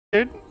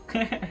dude.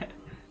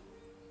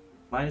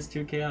 Minus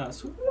 2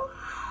 chaos. Wow.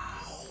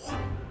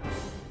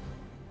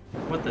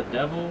 What the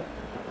devil?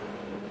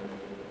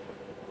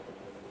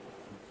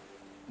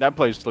 That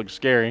place looks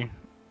scary.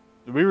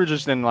 We were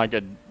just in like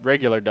a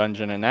regular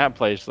dungeon, and that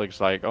place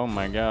looks like, oh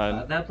my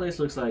god. That place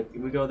looks like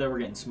we go there, we're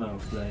getting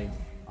smoked. Like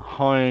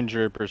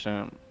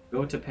 100%.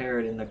 go to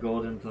Parrot in the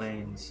Golden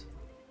Plains.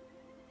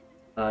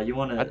 You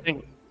want I to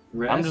think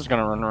I'm just rest?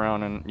 gonna run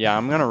around and yeah,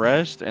 I'm gonna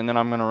rest, and then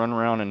I'm gonna run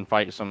around and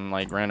fight some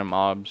like random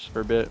mobs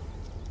for a bit.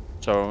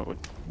 So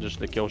just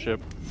the kill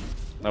ship,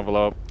 level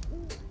up.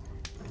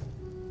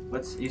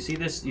 You see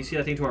this? You see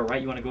that thing to our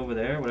right? You want to go over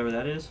there? Whatever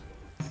that is.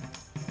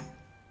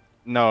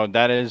 No,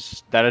 that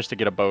is to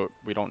get a boat.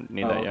 We don't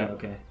need Oh, that okay, yet.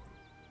 okay.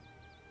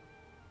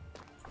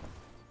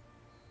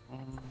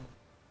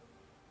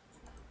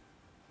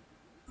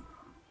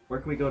 Where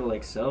can we go to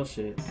like sell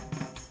shit?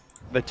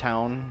 The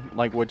town,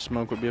 like Wood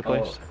Smoke, would be a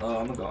place. Oh,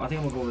 I'm gonna go. I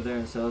think I'm gonna go over there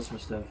and sell some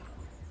stuff.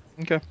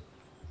 Okay.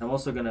 I'm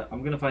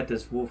gonna fight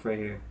this wolf right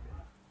here.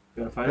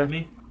 You wanna fight with Okay.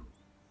 me?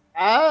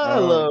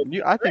 Hello.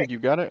 I think you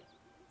got it.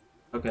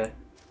 Okay.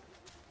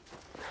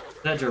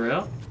 Is that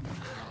Jarrell?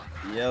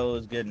 Yo,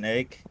 it's good,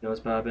 Nick. Yo,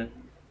 what's poppin'?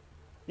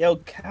 Yo,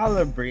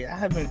 Calibre, I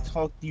haven't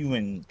talked to you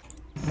in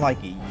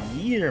like a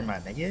year, my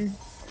nigga.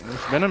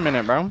 It's been a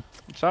minute, bro.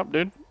 What's up,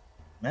 dude?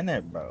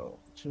 Minute, bro.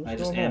 I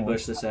just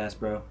ambushed this ass,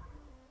 bro.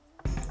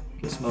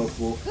 Get smoked,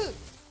 wolf.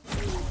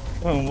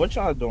 What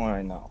y'all doing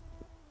right now?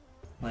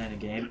 Playing a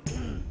game.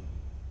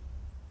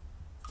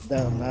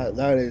 Damn,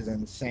 that is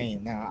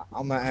insane. Now,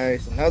 I'm gonna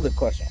ask another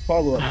question,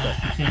 follow-up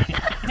question.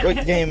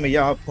 What game are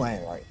y'all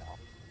playing right now?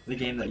 The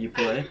game that you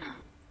play.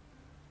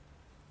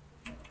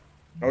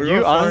 Are You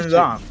your friends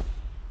on?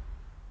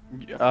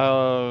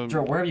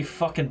 Bro, where have you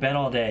fucking been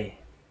all day?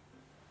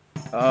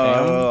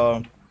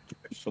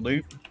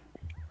 Sleep?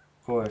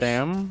 Of course.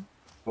 Damn.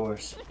 Of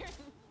course.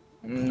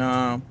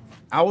 No,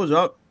 I was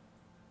up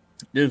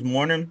this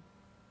morning.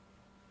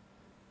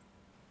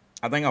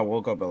 I think I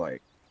woke up at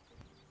like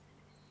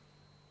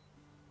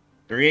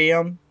 3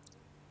 a.m.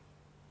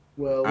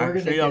 Well, we're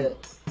gonna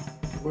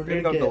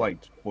get up to like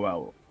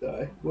 12.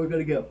 We're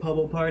gonna get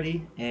Pummel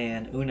Party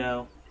and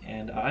Uno,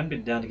 and I've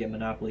been down to get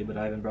Monopoly, but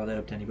I haven't brought that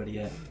up to anybody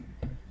yet.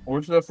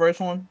 What's the first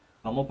one?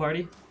 Pummel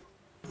Party?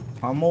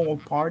 Pummel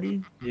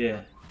Party?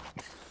 Yeah.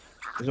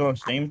 Is it on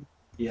Steam?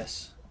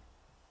 Yes.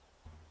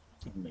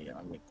 Yeah,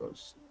 I make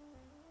those.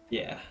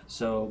 Yeah.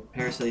 So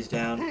Parasite's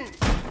down.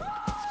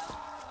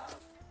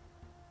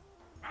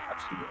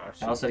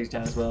 Alice's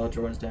down as well.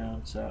 Jordan's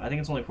down. So I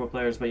think it's only 4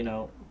 players, but you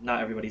know,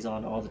 not everybody's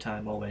on all the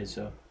time, always.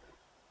 So.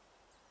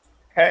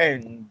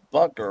 Hey,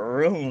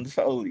 buckaroons!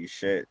 Holy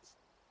shit!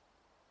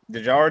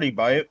 Did you already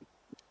buy it?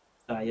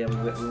 Yeah,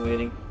 we're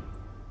waiting.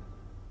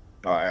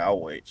 All right, I'll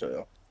wait.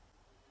 So.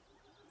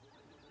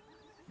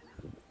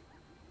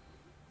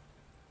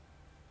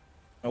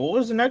 And what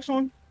was the next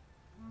one?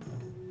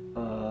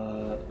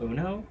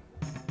 Uno.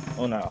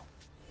 Oh no,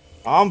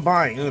 I'm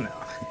buying Uno.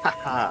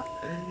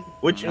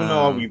 Which Uno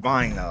are we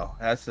buying though?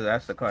 That's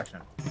the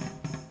question.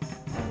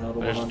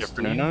 There's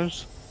different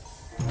Unos.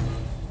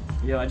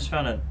 Yo, I just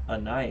found a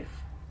knife.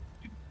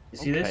 You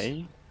see this?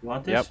 You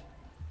want this?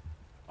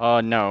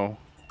 Yep. No.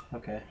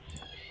 Okay.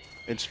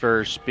 It's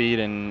for speed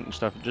and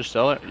stuff. Just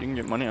sell it. You can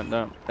get money on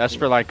that. That's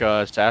for like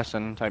a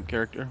assassin type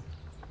character.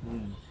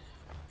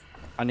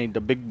 I need the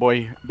big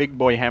boy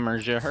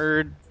hammers. You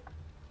heard?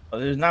 Oh,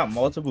 there's not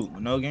multiple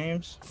Uno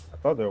games. I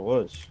thought there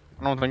was.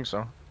 I don't think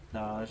so.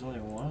 No, there's only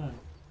one.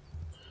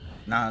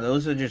 Nah,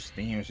 those are just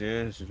themes.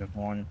 Yeah, this is just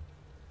one.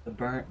 The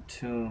Burnt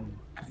Tomb.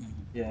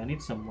 Yeah, I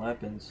need some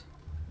weapons.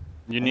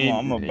 You need to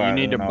Uno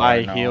buy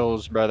right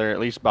heals, brother. At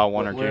least buy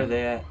one or two. Where are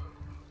they at?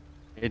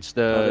 It's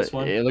this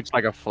one? It looks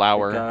like a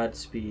flower.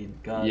 Godspeed.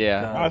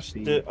 Yeah.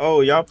 Godspeed.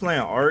 Oh, y'all playing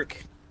Ark?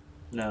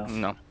 No.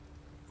 No.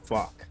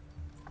 Fuck.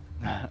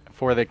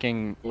 For the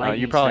king. You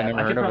Lightning probably staff. never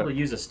I could heard probably of it.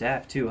 use a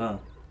staff too, huh?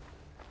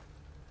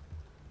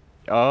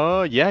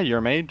 Yeah, you're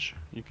a mage.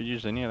 You could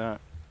use any of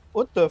that.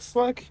 What the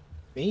fuck?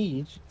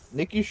 Mage?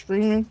 Nick, you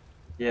streaming?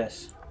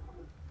 Yes.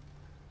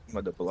 I'm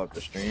about to pull up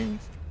the stream.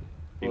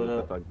 See Pull it what the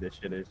up. fuck this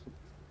shit is.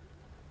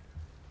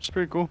 It's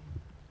pretty cool.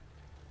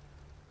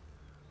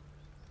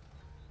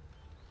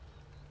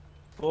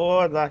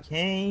 For the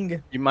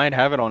king. You might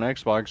have it on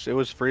Xbox. It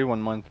was free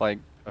 1 month, like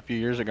a few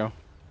years ago.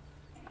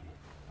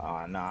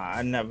 Nah,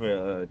 I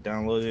never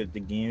downloaded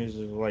the games.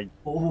 It was like,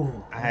 Oh,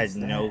 I had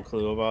no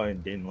clue about it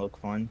and didn't look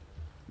fun.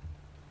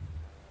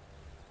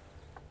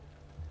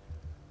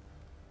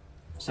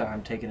 Sorry,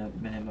 I'm taking a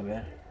minute, my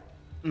bad.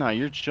 No,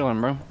 you're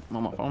chilling, bro. I'm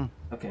on my phone.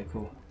 Okay,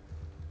 cool.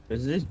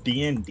 Is this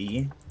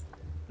D&D?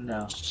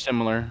 No.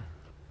 Similar.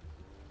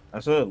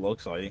 That's what it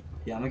looks like.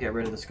 Yeah, I'm gonna get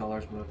rid of the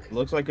Scholar's Book. It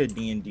looks like a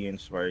D&D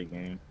inspired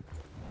game.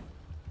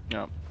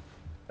 Yep.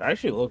 It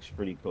actually looks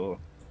pretty cool.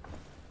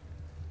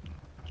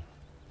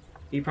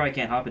 He probably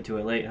can't hop into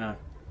it late, huh?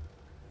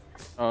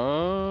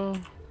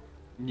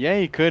 Yeah,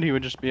 he could. He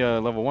would just be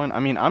a level 1. I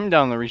mean, I'm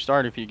down to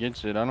restart if he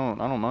gets it. I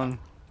don't mind.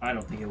 I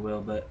don't think it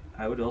will, but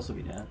I would also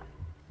be down.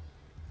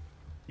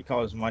 He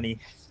calls money.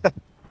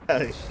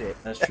 Oh shit.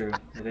 That's true.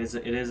 It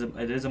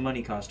is a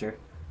money coster.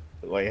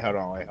 Wait, hold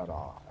on.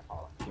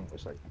 Give me a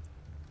second.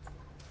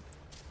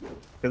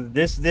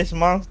 Cause this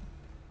month,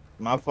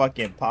 my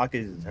fucking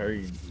pockets is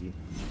hurting. G.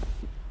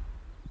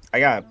 I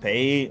got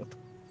paid.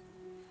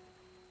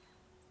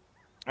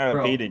 I got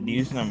Bro, paid a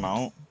decent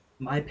amount.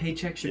 my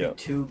paycheck should Yep.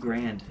 be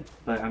 $2,000,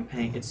 but I'm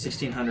paying it's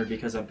 $1,600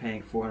 because I'm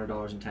paying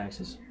 $400 in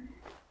taxes.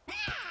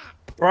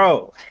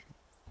 Bro.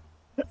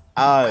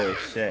 Oh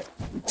shit.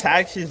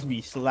 Taxes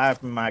be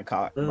slapping my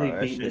cock, bro. Literally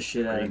That beating the shit's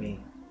shit out of crazy. me.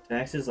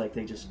 Taxes, like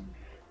they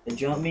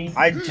jump me.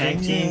 I Tag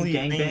team, genuinely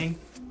gang think- bang.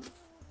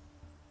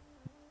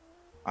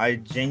 I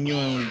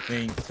genuinely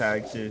think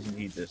taxes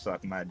need to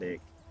suck my dick.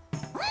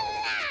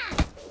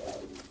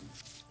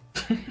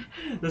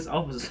 This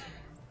office,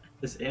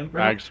 this imp,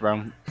 bro. Facts,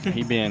 bro.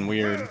 He being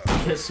weird.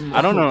 This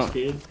I don't know.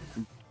 kid.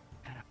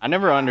 I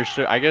never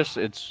understood. I guess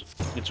it's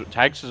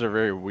taxes are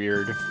very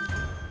weird.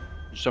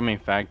 There's so many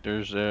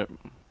factors that,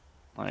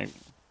 like,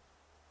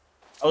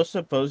 I was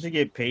supposed to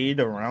get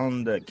paid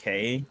around the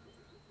K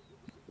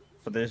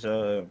for this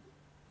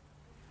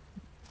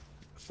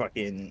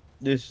fucking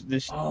this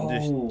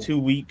Oh. 2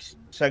 weeks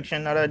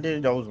section that I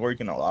did. I was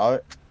working a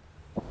lot,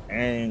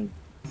 and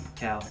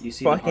Cal, you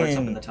see the hearts up in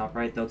Fucking- the top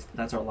right?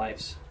 That's our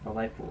lives, our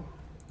life pool.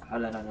 How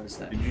did I not notice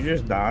that? did you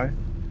just die?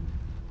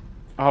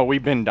 oh, we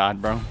been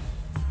died, bro.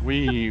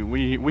 We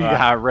I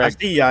got wrecked.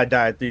 see y'all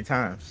died 3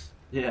 times.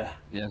 Yeah.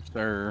 Yes,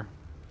 sir.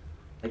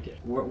 Like,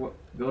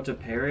 go to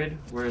Parrot.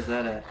 Where is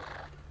that at?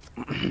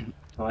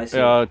 Oh, I see.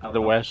 To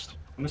the west.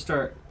 I'm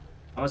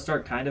gonna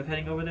start kind of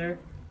heading over there.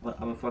 I'm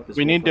gonna fuck this.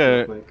 We wolf need up real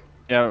to- quick.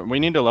 Yeah, we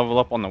need to level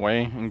up on the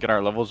way and get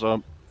our levels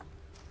up.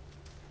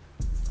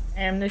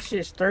 Damn, this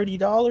shit's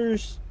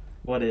 $30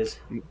 What is?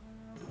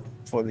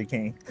 for the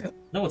king.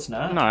 No, it's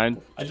not. No, I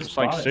just it's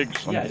like bought it.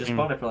 6 on Yeah, I the just team.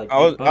 bought it for like. I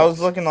was $8.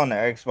 looking on the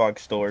Xbox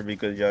store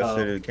because y'all Oh.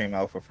 said it came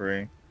out for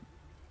free.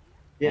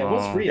 Yeah, it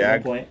was Oh. free Yeah,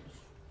 at one point.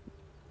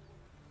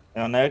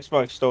 And on the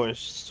Xbox store,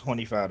 it's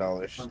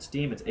 $25. On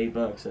Steam, it's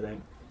 $8. I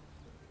think.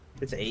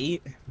 It's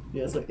 8.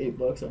 Yeah, it's like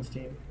 $8 on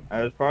Steam.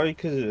 It was probably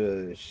because of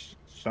the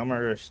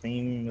summer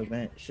Steam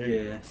event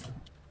shit. Yeah.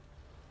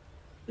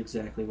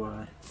 Exactly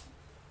why.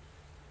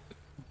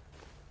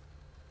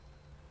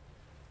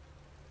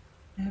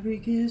 Every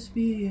kiss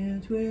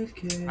begins with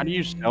K. How do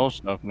you sell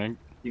stuff, Nick?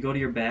 You go to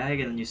your bag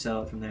and then you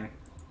sell it from there.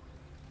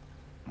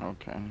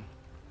 Okay.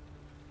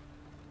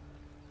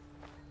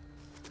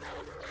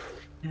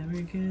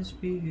 Every kiss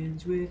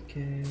begins with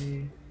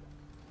K.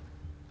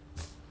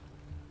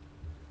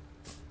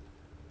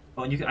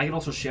 Oh, and I can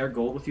also share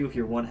gold with you if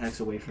you're 1 hex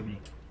away from me.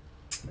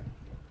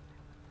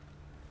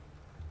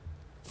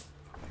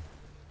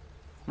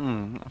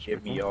 That's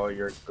Give pretty me cool. all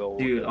your gold.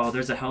 Dude, oh,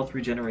 there's a health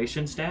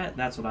regeneration stat?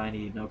 That's what I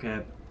need, no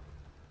cap.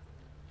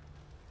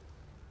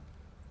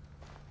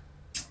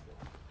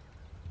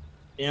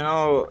 You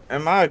know,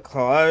 in my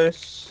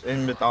class,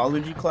 in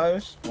mythology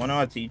class, one of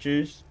our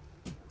teachers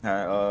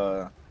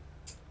had,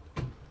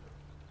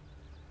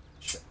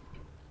 shit.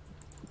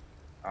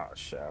 Oh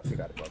shit, I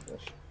forgot about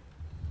this.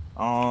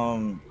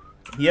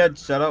 He had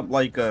set up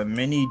like a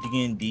mini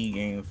D&D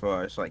game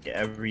for us, like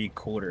every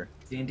quarter.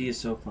 D&D is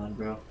so fun,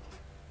 bro.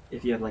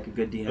 If you have like a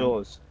good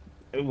DM.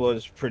 It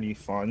was pretty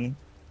fun.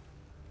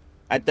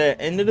 At the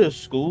end of the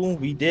school,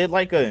 we did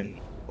like a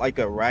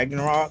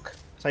Ragnarok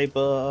type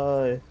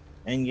of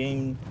end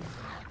game.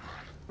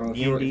 Bro, if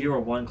you were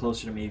 1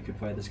 closer to me, you could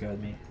fight this guy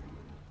with me.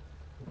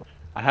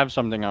 I have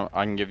something I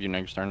can give you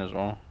next turn as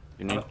well.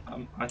 You need.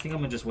 I think I'm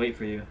gonna just wait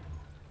for you.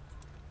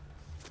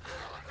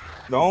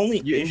 The only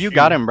You issue,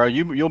 got him, bro.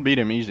 You'll beat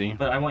him easy.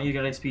 But I want you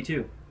to get XP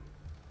too.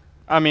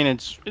 I mean,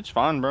 it's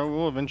fine,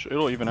 bro.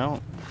 It'll even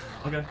out.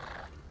 Okay.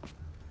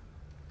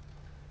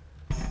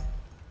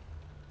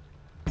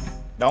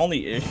 The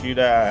only issue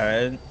that I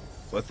had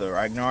with the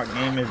Ragnarok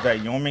game is that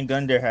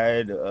Jormungandr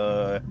had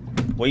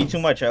way too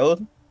much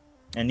health,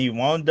 and he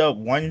wound up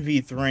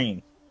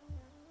 1v3.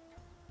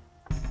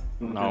 Oh,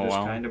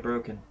 wow. Kind of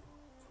broken.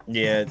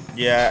 Yeah,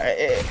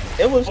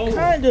 it was Oh.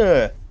 kind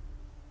of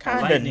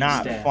lightning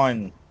not stat.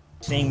 fun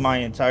seeing my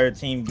entire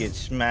team get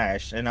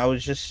smashed, and I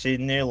was just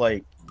sitting there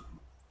like,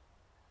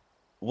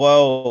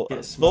 well,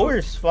 Get Thor smoked.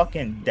 is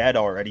fucking dead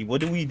already.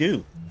 What do we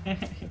do?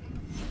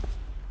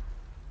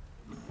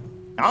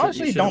 I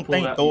honestly should've don't pulled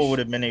think out- Thor would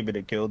have been able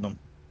to kill them.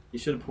 You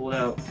should have pulled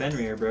out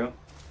Fenrir, bro.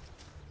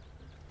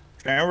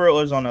 Fenrir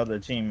was on the other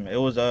team. It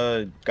was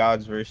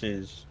gods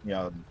versus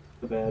the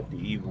The bad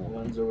evil.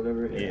 ones or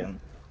whatever. Yeah,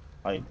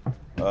 like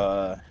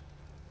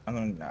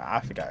I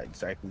forgot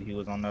exactly who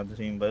was on the other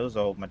team, but it was a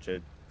whole bunch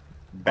of.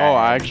 Oh,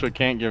 I bad- actually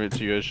can't give it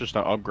to you. It's just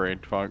an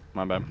upgrade. Fuck,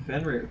 my bad.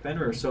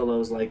 Fenrir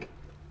solos like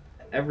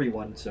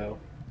everyone, so.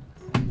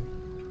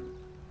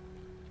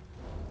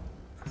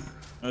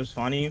 It was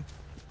funny.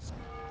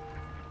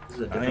 This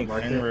is a I different think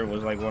market. Fenrir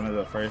was like one of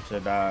the first to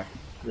die.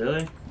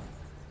 Really?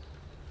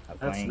 I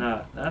That's think.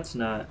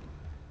 not.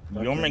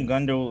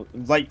 Jormungandr,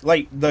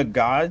 like the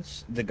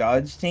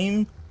gods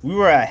team, we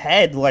were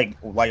ahead it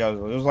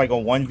was like a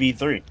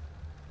 1v3.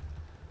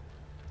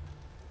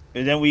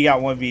 And then we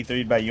got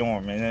 1v3 by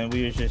Yorm, and then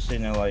we was just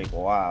sitting there like,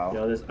 wow.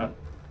 Yo,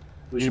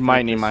 We You should might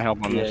fight need this. my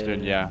help on Yeah, this,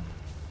 dude. yeah. Yeah.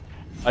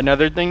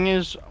 Another thing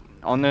is,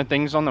 on the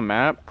things on the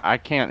map, I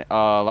can't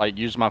like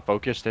use my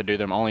focus to do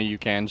them. Only you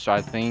can. So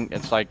I think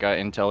it's like a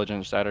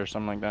intelligence stat or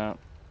something like that.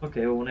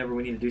 Okay, well, whenever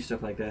we need to do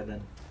stuff like that,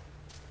 then.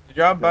 Did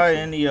y'all buy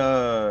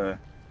Gotcha.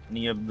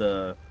 any of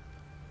the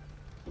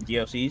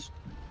DLCs?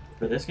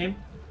 For this game?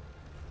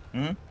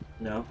 Hmm?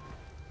 No.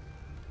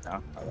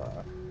 No.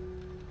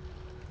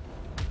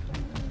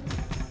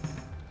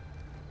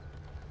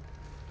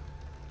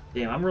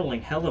 Damn, I'm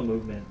rolling hella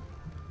movement.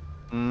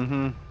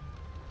 Mm-hmm.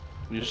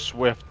 You're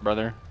swift,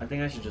 brother. I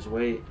think I should just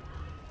wait.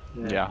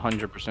 Yeah,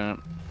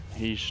 100%.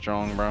 He's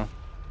strong, bro.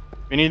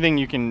 Anything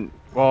you can...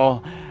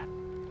 Well,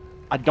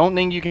 I don't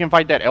think you can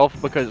fight that elf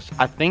because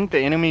I think the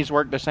enemies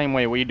work the same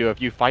way we do.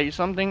 If you fight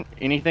something,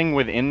 anything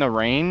within the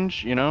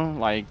range, you know,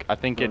 like, I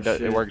think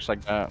it works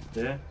like that.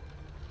 Yeah?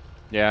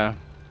 Yeah.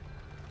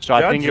 So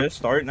Did I think... just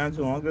start not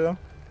too long ago?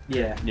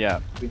 Yeah. Yeah.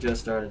 We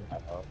just started.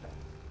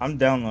 I'm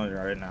downloading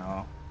right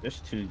now.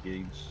 Just 2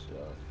 gigs. So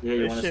Yeah,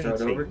 you want to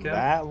start over,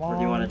 Cal? Or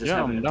do you want to just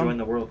have him join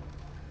the world?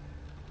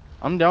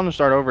 I'm down to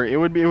start over. It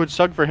would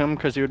suck for him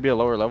because he would be a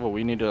lower level.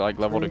 We need to like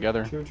level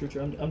together. True.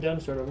 I'm down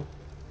to start over.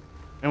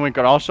 And we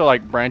could also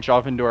like branch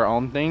off into our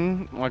own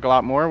thing like a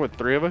lot more with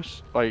 3 of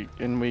us. Like,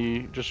 and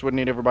we just would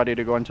need everybody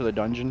to go into the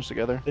dungeons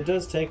together. It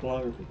does take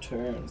longer for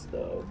turns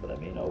though, but I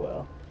mean, oh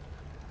well.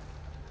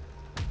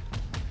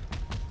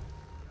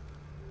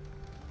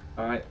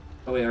 All right.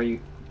 Oh wait, are you?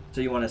 So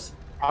you want to?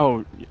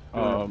 Oh, yeah,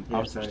 I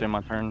was sorry. just in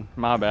my turn.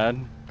 My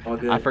bad. All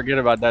good. I forget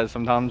about that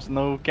sometimes.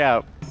 No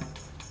cap.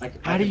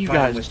 How do you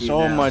guys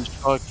so much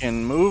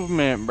fucking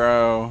movement,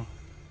 bro?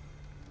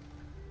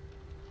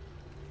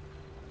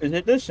 Is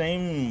it the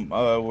same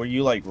where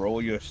you like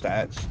roll your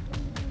stats?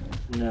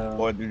 No.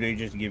 Or do they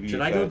just give you Should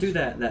stats? I go do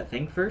that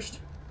thing first?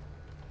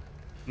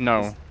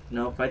 No.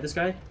 No, fight this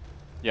guy?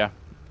 Yeah.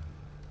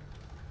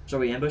 Shall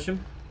we ambush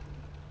him?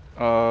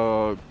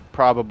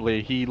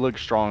 Probably. He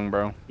looks strong,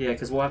 bro. Yeah,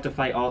 because we'll have to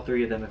fight all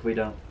 3 of them if we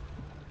don't.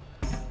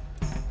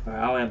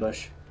 Alright, I'll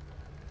ambush.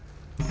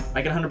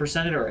 I can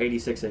 100% it or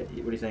 86 it.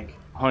 What do you think?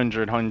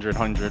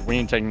 100. We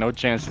ain't taking no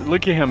chance.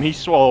 Look at him. He's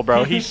swole,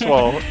 bro. He's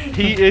swole.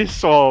 He is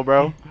swole,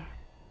 bro.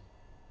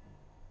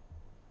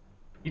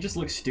 He just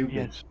looks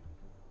stupid.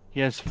 He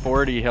has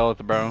 40 health,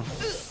 bro.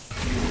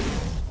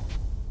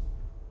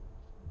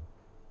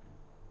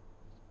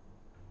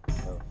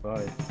 Oh,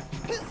 fuck.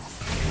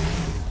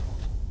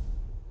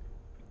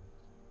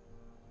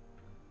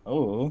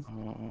 Oh.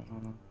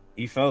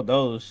 He felt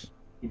those.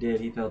 He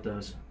did. He felt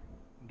those.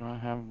 Do I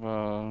have,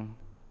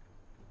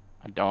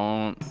 I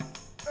don't.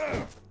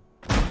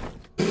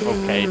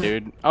 Okay,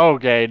 dude.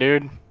 Okay,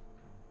 dude.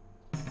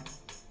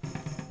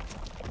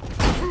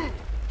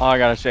 All I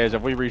gotta say is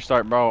if we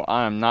restart, bro,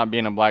 I am not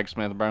being a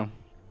blacksmith, bro.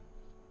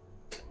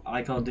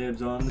 I call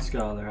dibs on the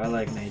scholar. I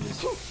like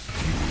mages.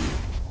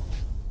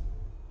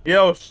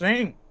 Yo,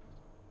 same.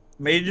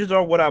 Mages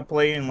are what I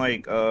play in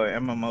like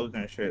MMOs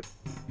and shit.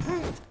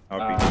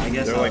 I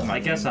guess They're like my I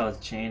guess main. I'll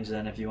change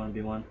then if you want to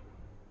be one.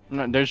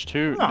 No, there's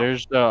 2. No.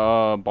 There's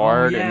the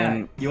bard, Oh, yeah. and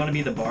then You want to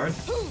be the bard?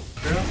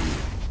 Girl?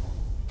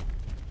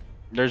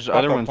 there's Fuck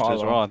other ones Apollo.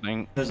 as well, I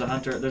think. There's a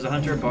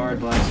hunter, bard,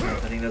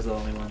 blacksmith. I think those are the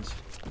only ones.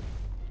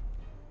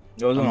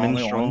 Those are the only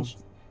minstrel. ones.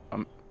 I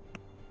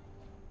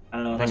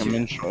don't know. I think Unless a you...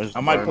 minstrel is I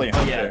the might bard. play Oh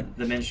Hunter. yeah,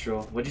 the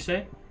minstrel. What'd you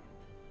say?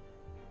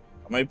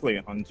 I might play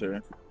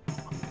Hunter.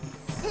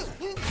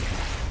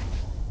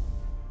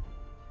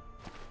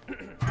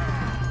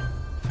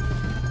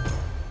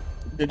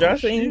 Did y'all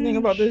say anything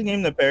about this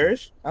game to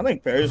Paris? I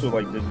think Paris would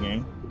like this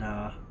game.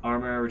 Nah.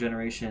 Armor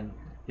regeneration.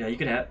 Yeah, you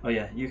could have. Oh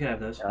yeah, you could have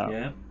those. Yeah.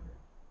 Yeah.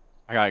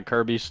 I got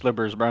Kirby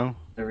slippers, bro.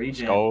 The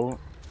regen. Go,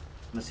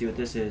 Let's see what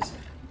this is.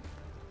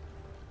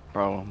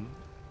 bro.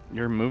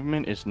 Your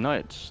movement is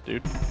nuts,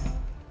 dude. I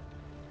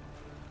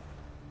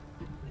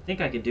think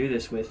I could do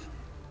this with.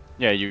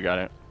 Yeah, you got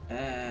it.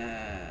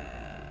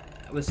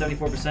 With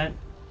 74%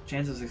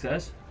 chance of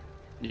success.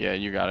 Yeah,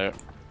 you got it.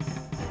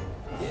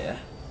 Yeah.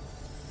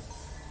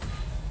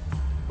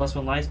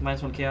 +1 life,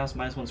 -1 chaos,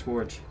 -1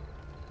 scourge.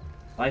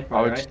 Life, I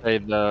probably, would right? say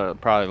the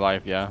probably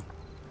life, yeah.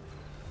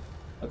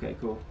 Okay,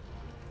 cool.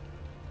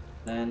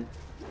 Then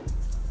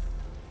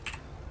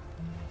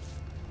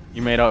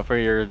You made up for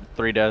your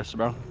 3 deaths,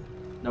 bro.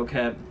 no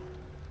cap.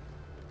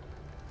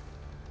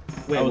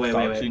 That Wait, was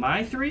wait. toxic.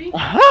 My 3?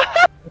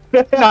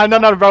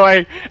 no, bro.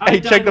 Hey, I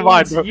hey, check died the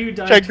once, VOD, bro. you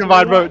died Check the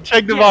VOD, bro. twice.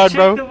 Check the Yeah, VOD,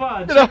 bro. Check the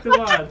VOD. Check the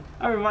VOD.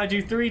 I revived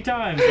you 3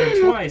 times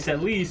or twice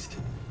at least.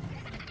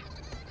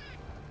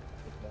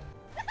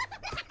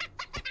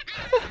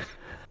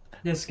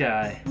 This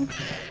guy.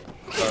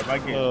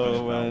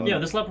 Oh, man. Yo,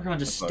 this leprechaun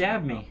just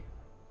stabbed me.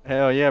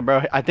 Hell yeah,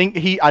 bro. I think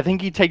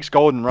he takes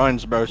gold and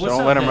runs, bro. So What's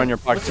don't up, let him man? run your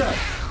pocket. What's up?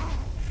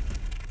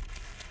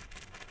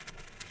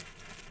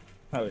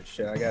 Oh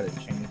shit, I gotta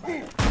change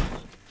my...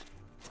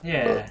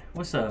 Yeah,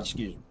 what's up?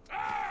 Excuse me.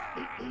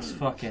 This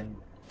fucking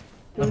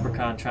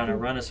leprechaun trying to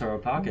run us our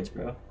pockets,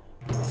 bro.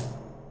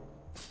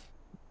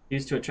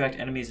 Used to attract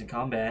enemies in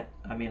combat.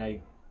 I mean,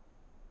 I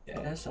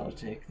guess I'll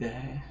take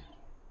that.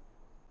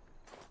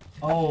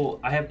 Oh,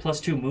 I have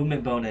 +2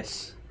 movement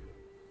bonus.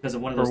 Because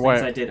of one of For those what?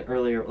 things I did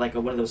earlier, like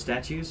one of those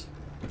statues.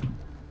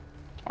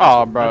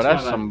 Oh, bro, that's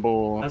that's why some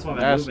bull. That's why my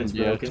That's movement's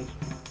some broken.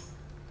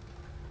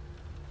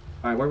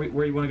 Alright,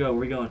 where you want to go? Where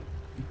we going?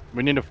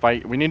 We need to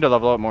fight. We need to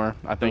level up more,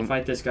 I Go think.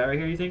 fight this guy right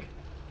here, you think?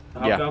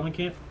 The Yeah. Hobgoblin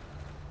camp?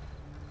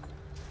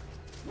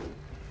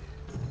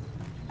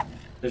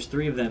 There's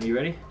 3 of them. You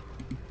ready?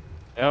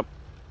 Yep.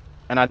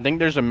 And I think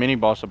there's a mini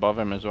boss above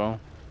him as well.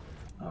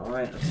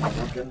 Alright, let's walk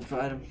up and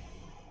fight him.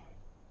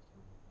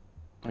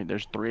 Like,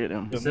 there's 3 of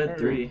them. It said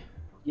 3.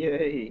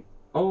 Yay.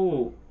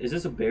 Oh, is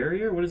this a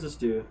barrier? What does this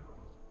do?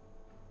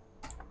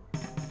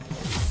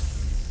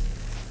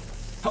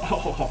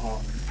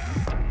 Oh,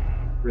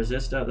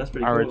 resist up. That's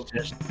pretty cool.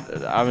 Resist.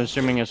 I'm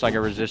assuming it's like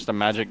a resist the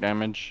magic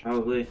damage.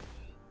 Probably.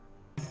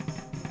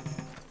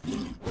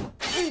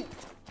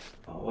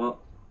 Oh well,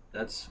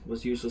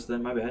 was useless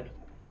then. My bad.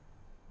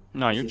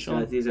 No, you're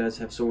chilling. These guys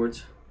have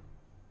swords.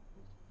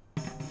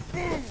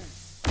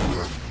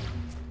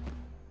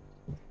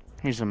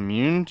 He's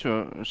immune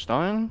to a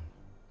stun?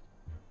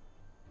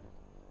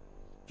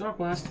 Shock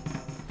blast.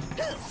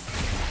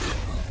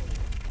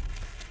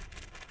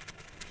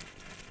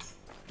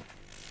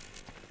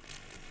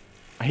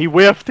 He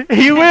whiffed!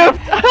 He whiffed!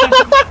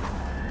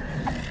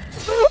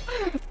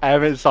 I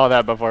haven't saw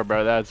that before,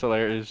 bro. That's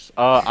hilarious.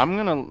 I'm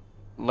gonna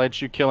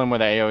let you kill him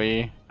with an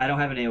AoE. I don't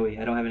have an AoE.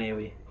 I don't have an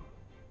AoE.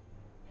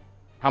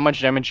 How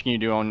much damage can you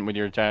do with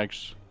your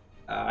attacks?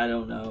 I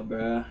don't know,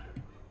 bruh.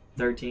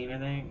 13, I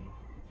think.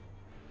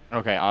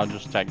 Okay, I'll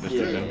just attack this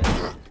dude then.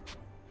 Yeah.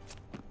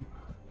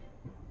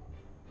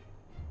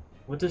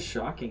 What does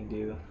shocking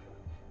do?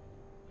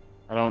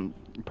 I don't.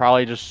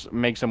 Probably just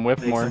makes him whiff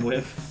Makes more. him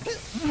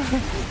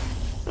whiff.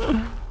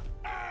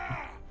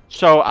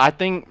 So I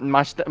think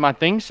my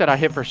thing said I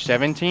hit for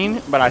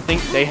 17, but I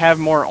think they have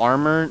more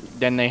armor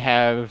than they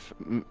have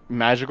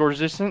magical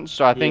resistance.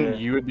 So I think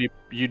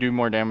you do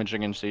more damage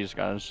against these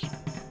guys.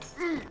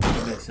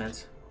 That makes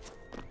sense.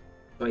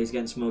 Oh, he's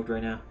getting smoked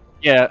right now.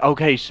 Yeah.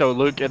 Okay. So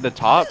look at the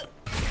top.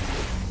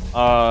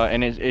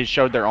 And it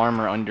showed their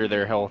armor under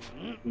their health.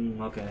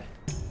 Okay.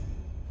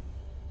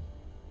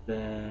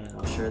 Then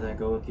I'll share that.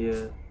 Go with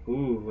you.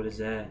 Ooh, what is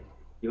that?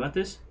 You want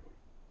this?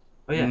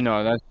 Oh yeah.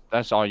 No,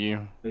 that's all you.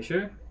 Are you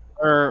sure?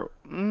 Or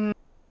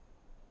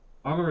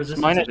armor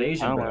resistance minus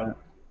evasion, bro. power.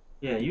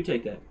 Yeah, you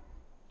take that.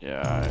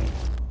 Yeah.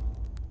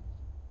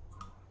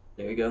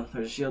 There you go.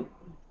 There's a shield.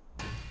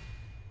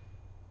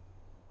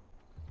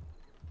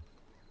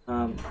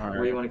 Where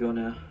do you want to go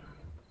now?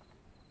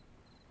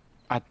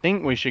 I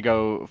think we should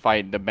go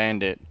fight the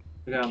bandit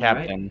We got him,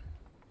 captain. right?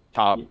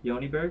 Top.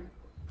 Yoniberg?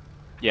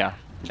 Yeah,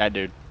 that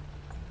dude.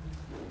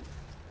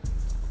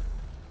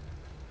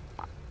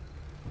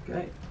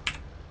 Okay.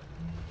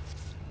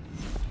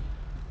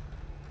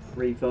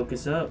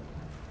 Refocus up.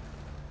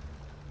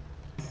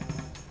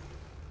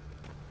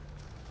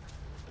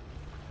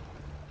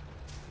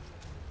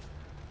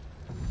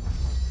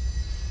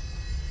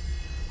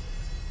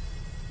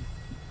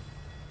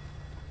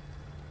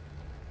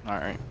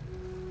 Alright.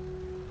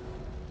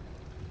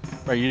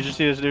 Bro, you just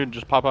see this dude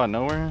just pop out of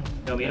nowhere?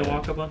 You want me to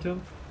walk up onto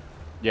him?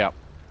 Yeah.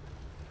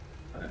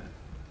 Alright.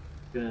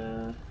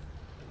 Gonna...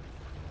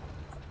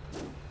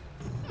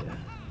 Yeah.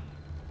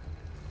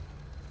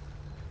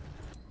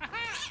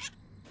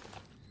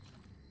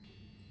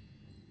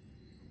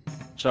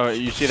 So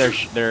you see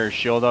their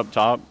shield up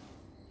top?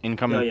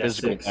 Incoming Oh, yeah,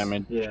 physical 6.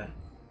 damage. Yeah.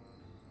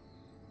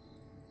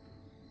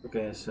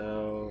 Okay,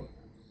 so...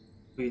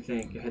 What do you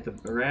think? You hit the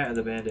rat or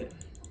the bandit?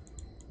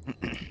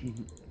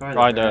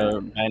 Probably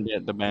the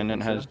bandit. The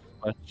bandit has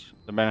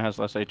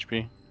less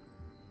HP.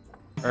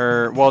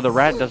 Or well, the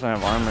rat doesn't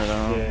have armor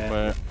though.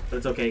 Yeah, But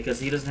it's okay because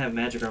he doesn't have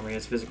magic armor. He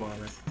has physical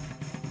armor.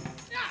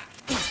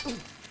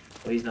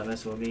 Well, he's not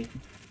messing with me.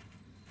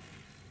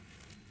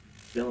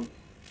 Kill him.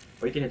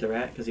 Or you can hit the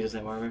rat because he doesn't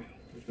have armor.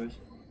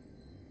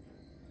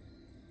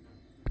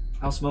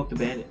 I'll smoke the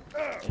bandit.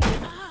 There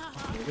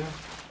you go.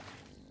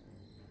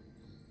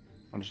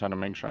 I just had to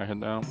make sure I hit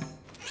that.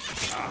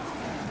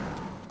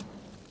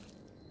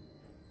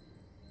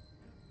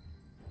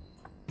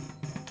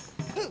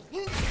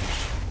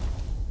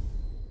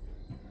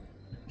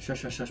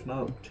 Shush,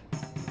 smoked.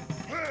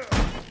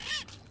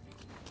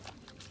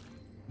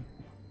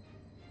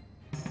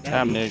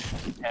 Damn, Nick.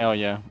 Hell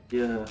yeah.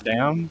 Yeah.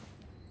 Damn.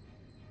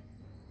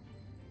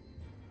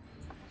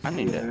 I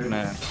need that, Scared.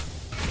 man.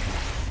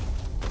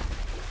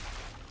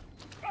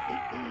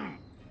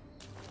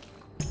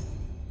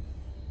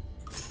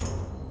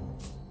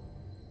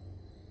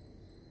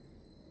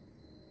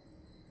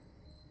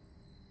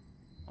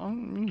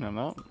 You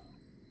know that.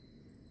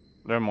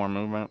 There's more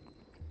movement.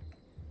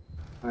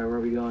 Alright, where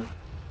are we going?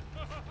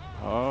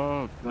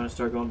 Oh, You want to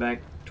start going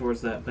back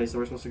towards that place that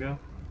we're supposed to go?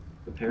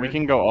 The parrot? we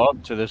can go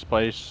up to this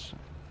place.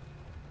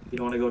 You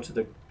don't want to go to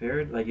the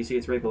parrot? Like, you see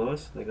it's right below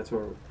us? Like, that's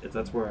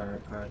where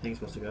our thing's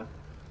supposed to go.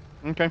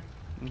 Okay.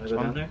 Want That's to go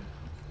fine. down there?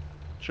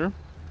 Sure.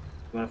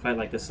 You want to fight,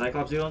 like, the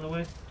Cyclops dude on the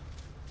way?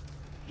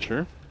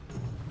 Sure.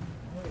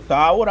 So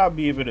how would I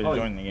be able to Oh,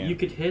 join the game? you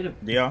could hit him.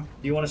 Yeah.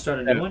 Do you want to start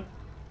a new one?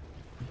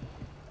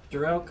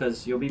 Jarrell?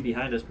 Because you'll be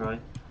behind us, probably.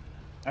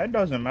 That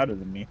doesn't matter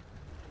to me.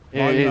 As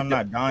long as I'm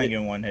not dying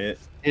in one hit.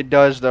 It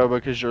does though,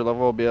 because your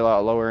level will be a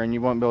lot lower, and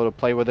you won't be able to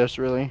play with this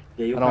really.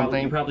 Yeah, I don't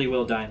think. you probably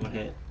will die in one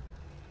hit.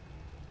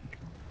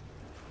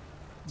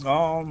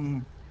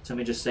 Um. So let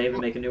me just save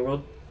and make a new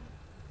world.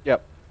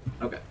 Yep.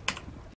 Okay.